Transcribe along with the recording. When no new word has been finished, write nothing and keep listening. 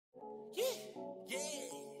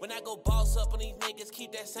When I go boss up on these niggas,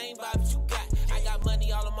 keep that same vibes you got. I got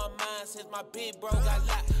money all on my mind since my big bro got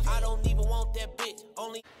locked. I don't even want that bitch,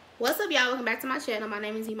 only... What's up, y'all? Welcome back to my channel. My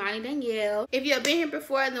name is Imani Danielle. If you have been here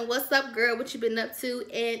before, then what's up, girl? What you been up to?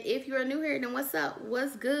 And if you're new here, then what's up?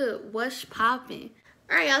 What's good? What's popping?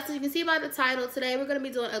 Alright, y'all, so you can see by the title, today we're going to be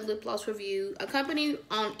doing a lip gloss review. A company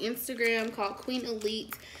on Instagram called Queen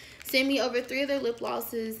Elite sent me over 3 of their lip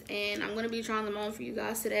glosses, and I'm going to be trying them on for you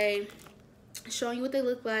guys today, showing you what they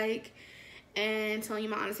look like and telling you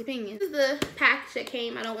my honest opinion. This is the package that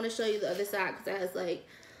came. I don't want to show you the other side because it has like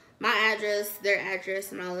my address, their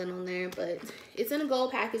address, and all that on there, but it's in a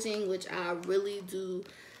gold packaging, which I really do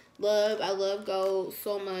love. I love gold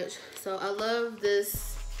so much, so I love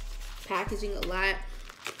this packaging a lot.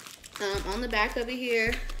 On the back of it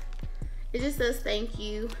here, it just says thank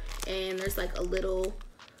you, and there's like a little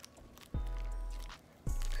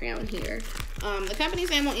crown here. The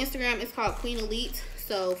company's name on Instagram is called Queen Elite,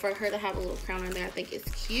 so for her to have a little crown on there, I think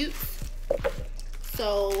it's cute.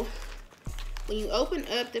 So when you open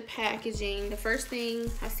up the packaging, the first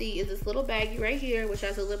thing I see is this little baggie right here, which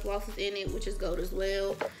has the lip glosses in it, which is gold as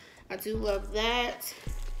well. I do love that.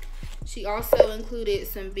 She also included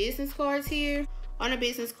some business cards here. On the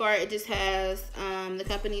business card, it just has the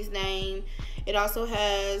company's name. It also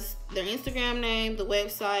has their Instagram name, the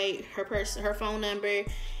website, her phone number,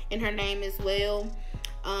 and her name as well.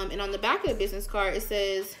 And on the back of the business card, it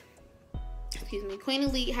says, excuse me, Queen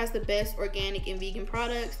Elite has the best organic and vegan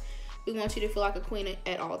products. We want you to feel like a queen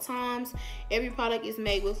at all times. Every product is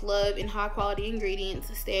made with love and high quality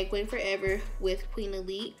ingredients. Stay a queen forever with Queen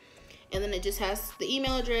Elite. And then it just has the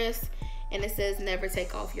email address, and it says never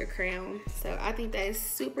take off your crown. So I think that is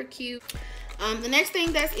super cute. The next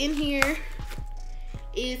thing that's in here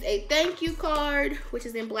is a thank you card, which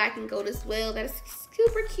is in black and gold as well. That is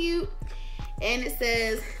super cute. And it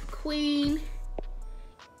says Queen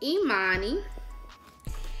Imani.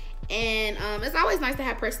 And it's always nice to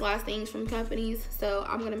have personalized things from companies, so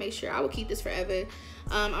I'm gonna make sure I will keep this forever.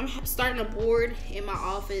 I'm starting a board in my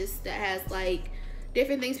office that has like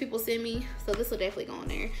different things people send me, so this will definitely go on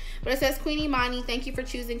there. But it says, Queen Imani, thank you for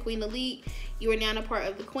choosing Queen Elite. You are now a part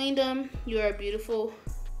of the queendom. You are a beautiful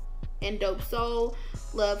and dope soul.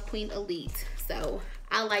 Love, Queen Elite. So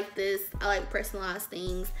I like this. I like personalized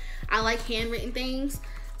things. I like handwritten things,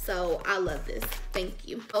 so I love this. Thank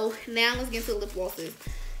you. Oh, now let's get into the lip glosses.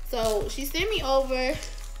 So she sent me over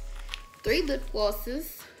 3 lip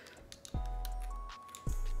glosses.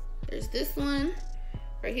 There's this one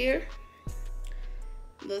right here,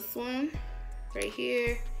 this one right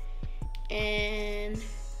here, and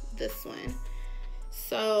this one.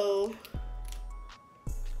 So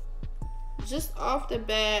just off the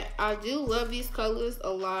bat, I do love these colors a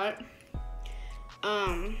lot.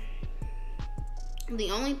 The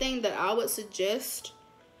only thing that I would suggest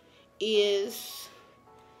is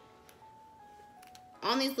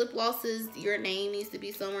on these lip glosses, your name needs to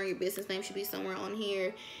be somewhere, your business name should be somewhere on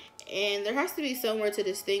here, and there has to be somewhere to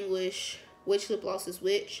distinguish which lip gloss is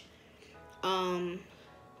which. I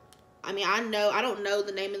mean, I don't know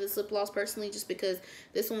the name of this lip gloss personally, just because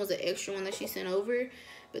this one was an extra one that she sent over,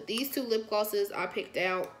 but these 2 lip glosses I picked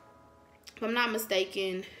out, if I'm not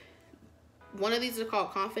mistaken, one of these are called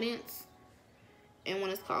Confidence and one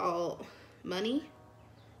is called Money,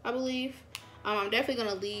 I believe. I'm definitely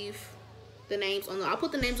gonna leave the names on I'll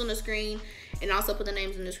put the names on the screen and also put the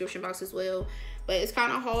names in the description box as well, but it's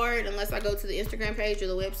kind of hard unless I go to the Instagram page or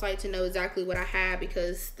the website to know exactly what I have,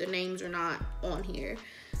 because the names are not on here.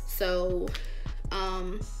 So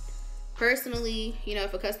personally, you know,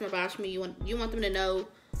 if a customer buys from me, you want them to know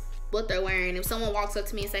what they're wearing. If someone walks up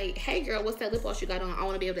to me and say, hey girl, what's that lip gloss you got on, I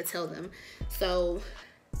want to be able to tell them. So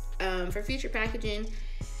for future packaging,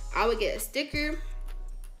 I would get a sticker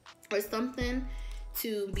or something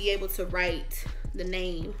to be able to write the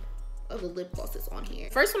name of the lip gloss that's on here.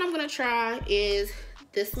 First one I'm gonna try is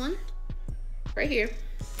this one right here,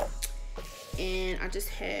 and I just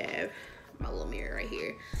have my little mirror right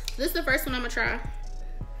here. So this is the first one I'm gonna try.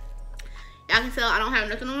 Y'all can tell I don't have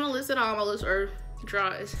nothing on my lips at all. My lips are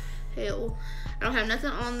dry as hell. I don't have nothing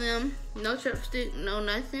on them, no chapstick, no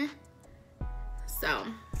nothing. So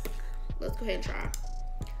let's go ahead and try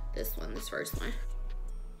this one, this first one.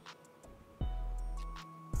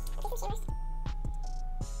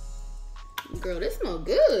 Girl, this smells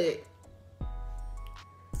good.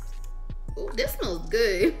 Ooh, this smells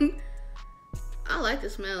good. I like the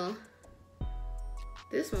smell.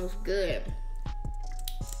 This smells good.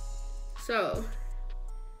 So,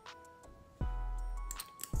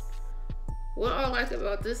 what I like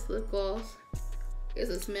about this lip gloss is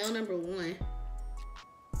the smell, number 1.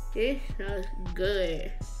 It smells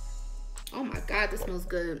good. Oh my God, this smells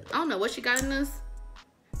good. I don't know what she got in this,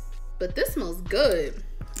 but this smells good.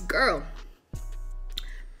 Girl,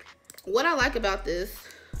 what I like about this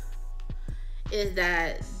is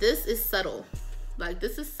that this is subtle. Like,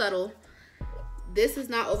 this is subtle. This is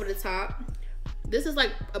not over the top. This is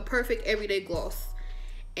like a perfect everyday gloss.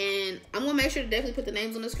 And I'm gonna make sure to definitely put the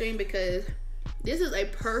names on the screen because this is a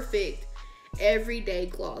perfect everyday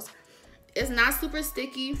gloss. It's not super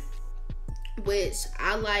sticky, which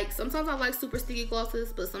I like. Sometimes I like super sticky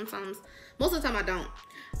glosses, but sometimes, most of the time I don't.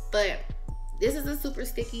 But this isn't super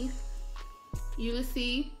sticky. You can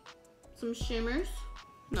see some shimmers. I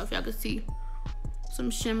don't know if y'all can see some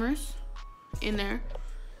shimmers in there.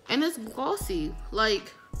 And it's glossy.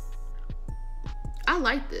 Like, I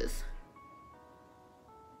like this.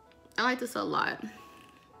 I like this a lot.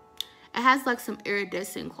 It has like some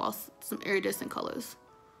iridescent gloss, some iridescent colors.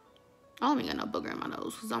 I don't even got no booger in my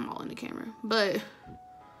nose because I'm all in the camera. But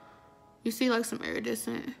you see like some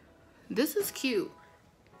iridescent. This is cute.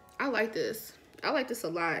 I like this. I like this a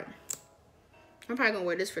lot. I'm probably gonna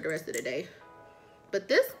wear this for the rest of the day. But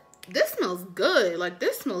this smells good. Like,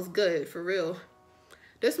 this smells good for real.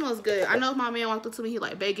 This smells good. I know if my man walked up to me, he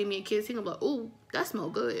like begging me a kiss. He gonna be like, ooh, that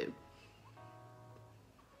smells good.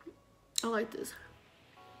 I like this.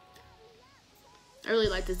 I really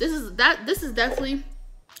like this. This is definitely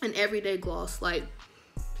an everyday gloss. Like,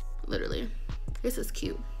 literally. This is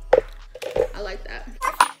cute. I like that.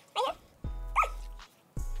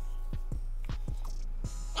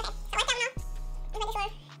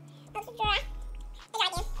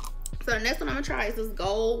 So the next one I'm gonna try is this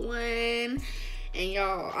gold one. And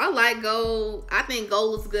y'all, I like gold. I think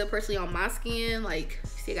gold looks good personally on my skin. Like,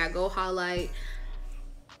 see, I got gold highlight.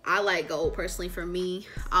 I like gold personally for me.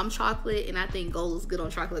 I'm chocolate and I think gold is good on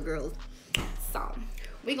chocolate girls. So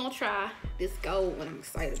we're gonna try this gold one. I'm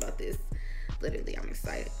excited about this. Literally, I'm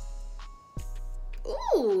excited.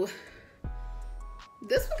 Ooh,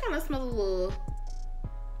 this one kind of smells a little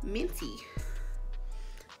minty,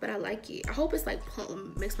 but I like it. I hope it's like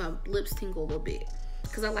makes my lips tingle a little bit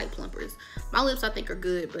because I like plumpers. My lips I think are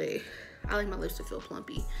good, but I like my lips to feel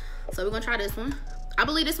plumpy. So we're gonna try this one. I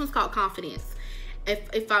believe this one's called Confidence.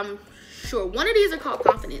 If I'm sure, one of these are called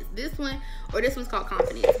Confidence. This one or this one's called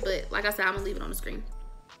Confidence. But like I said, I'm gonna leave it on the screen.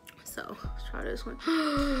 So let's try this one.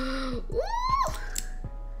 Ooh.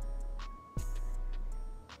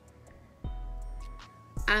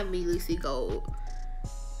 I immediately see gold.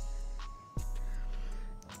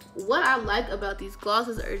 What I like about these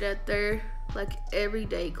glosses are that they're like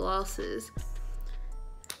everyday glosses.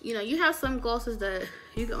 You know, you have some glosses that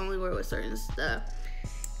you can only wear with certain stuff.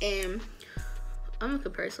 And I'm gonna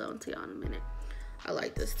compare some to y'all in a minute. I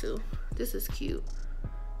like this too. This is cute.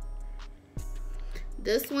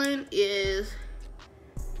 This one is,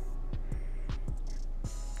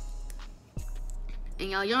 and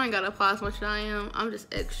y'all ain't gotta apply as much as I am. I'm just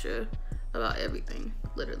extra about everything,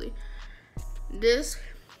 literally. This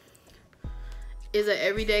is an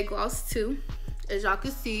everyday gloss too. As y'all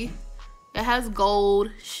can see, it has gold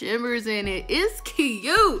shimmers in it. It's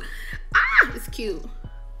cute. Ah, it's cute.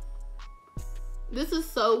 This is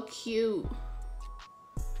so cute.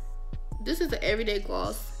 This is an everyday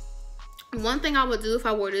gloss. One thing I would do if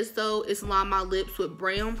I wore this though is line my lips with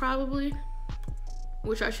brown probably,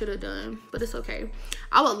 which I should have done, but it's okay.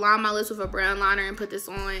 I would line my lips with a brown liner and put this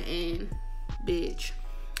on and bitch.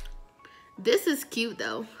 This is cute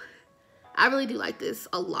though. I really do like this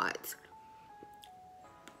a lot.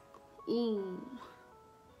 Ooh.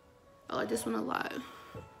 I like this one a lot.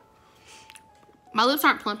 My lips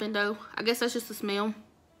aren't plumping though. I guess that's just the smell.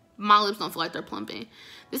 My lips don't feel like they're plumping.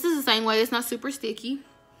 This is the same way. It's not super sticky.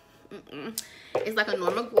 It's like a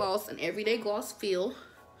normal gloss, an everyday gloss feel.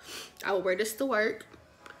 I would wear this to work.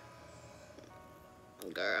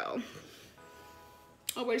 Girl.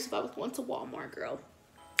 I'll wear this if I was going to Walmart, girl.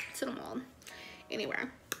 To the mall.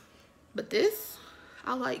 Anywhere. But this,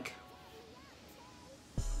 I like.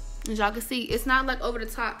 As y'all can see, it's not like over the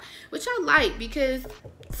top, which I like because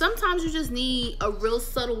sometimes you just need a real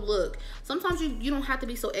subtle look. Sometimes you don't have to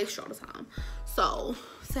be so extra all the time. So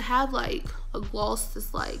to have like a gloss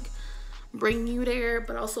that's like bringing you there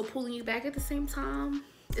but also pulling you back at the same time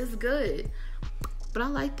is good. But I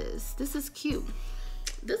like this. This is cute.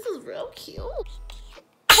 This is real cute.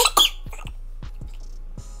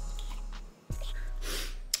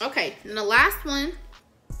 Okay, and the last one,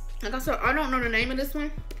 like I said, I don't know the name of this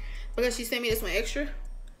one because she sent me this one extra,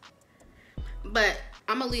 but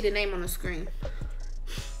I'm gonna leave the name on the screen.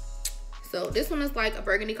 So this one is like a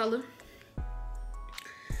burgundy color,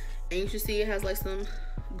 and you should see it has like some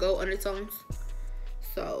gold undertones.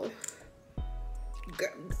 So girl,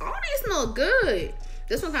 all these smell good.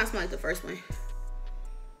 This one kind of smells like the first one.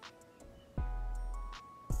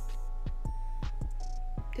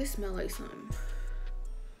 This smell like something.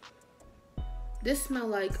 This smell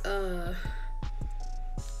like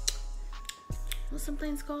what's some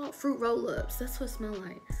things called? Fruit roll-ups. That's what it smell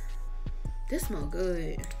like. This smell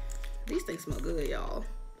good. These things smell good, y'all.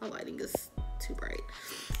 My lighting is too bright.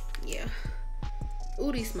 Yeah.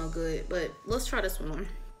 Ooh, these smell good. But let's try this one on.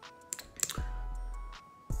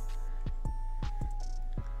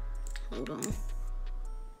 Hold on.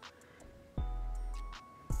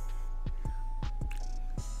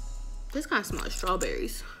 This kind of smells like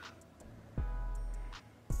strawberries.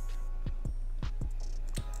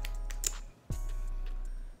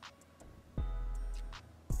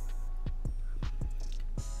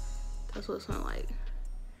 That's what it smells like.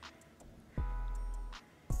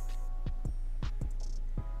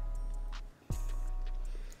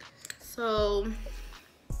 So, I'm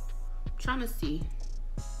trying to see.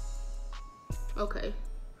 Okay.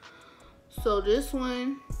 So this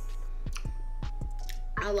one,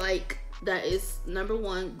 I like that is number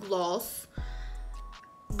one gloss,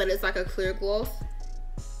 but it's like a clear gloss.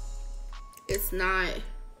 It's not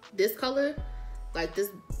this color, like this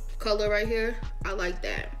color right here. I like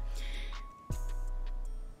that.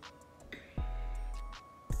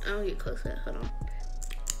 I don't get close to that. Hold on.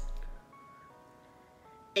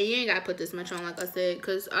 And you ain't gotta put this much on, like I said,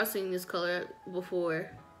 because I've seen this color before.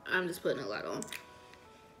 I'm just putting a lot on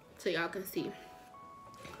so y'all can see.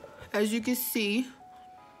 As you can see,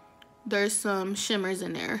 there's some shimmers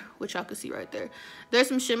in there, which y'all can see right there. There's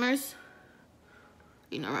some shimmers.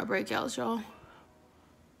 You know my breakouts, y'all.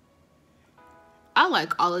 I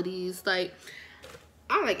like all of these. Like,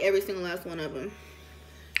 I like every single last one of them.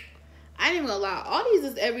 I ain't even gonna lie. All these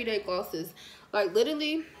is everyday glosses. Like,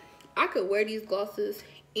 literally, I could wear these glosses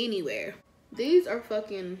anywhere. These are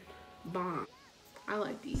fucking bomb. I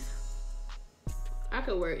like these. I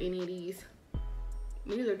could wear any of these.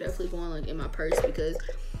 These are definitely going like in my purse because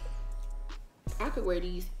I could wear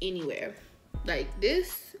these anywhere. Like,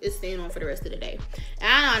 this is staying on for the rest of the day. And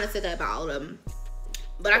I know I done said that about all of them,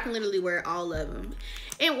 but I can literally wear all of them.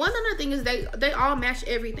 And one other thing is they all match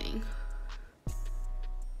everything.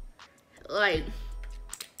 Like,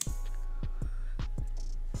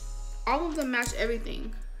 all of them match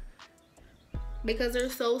everything because they're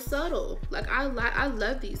so subtle. Like, I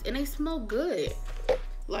love these and they smell good.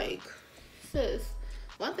 Like, sis,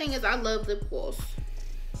 one thing is I love lip gloss,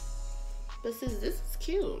 but sis, this is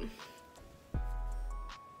cute.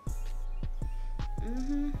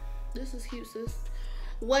 This is cute, sis.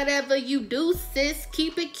 Whatever you do, sis,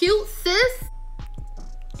 keep it cute, sis.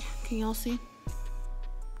 Can y'all see?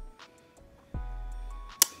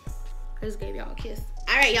 I just gave y'all a kiss.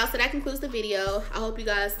 All right, y'all, so that concludes the video. I hope you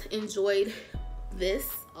guys enjoyed this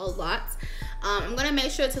a lot. I'm gonna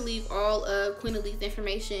make sure to leave all of Queen Elite's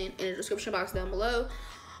information in the description box down below.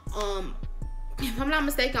 If I'm not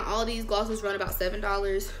mistaken, all these glosses run about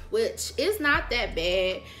 $7, which is not that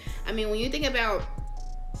bad. I mean, when you think about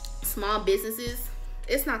small businesses,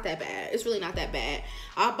 it's not that bad. It's really not that bad.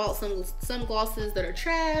 I bought some glosses that are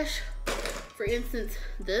trash. For instance,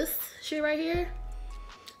 this shit right here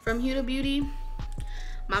from Huda Beauty.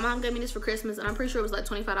 My mom gave me this for Christmas and I'm pretty sure it was like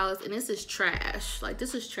 $25, and this is trash. Like,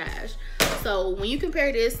 this is trash. So when you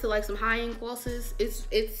compare this to like some high-end glosses,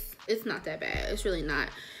 it's not that bad. It's really not.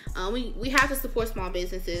 We have to support small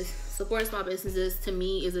businesses. Supporting small businesses to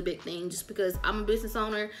me is a big thing, just because I'm a business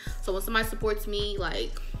owner. So when somebody supports me,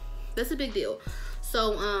 like, that's a big deal.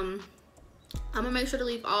 So I'm gonna make sure to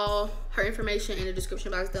leave all her information in the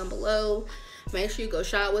description box down below. Make sure you go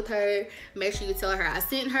shop with her. Make sure you tell her I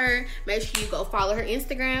sent her. Make sure you go follow her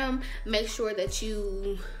Instagram. Make sure that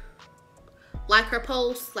you like her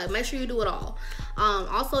posts. Like, make sure you do it all.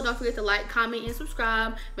 Also, don't forget to like, comment, and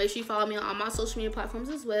subscribe. Make sure you follow me on all my social media platforms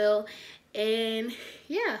as well. And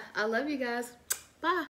yeah, I love you guys. Bye.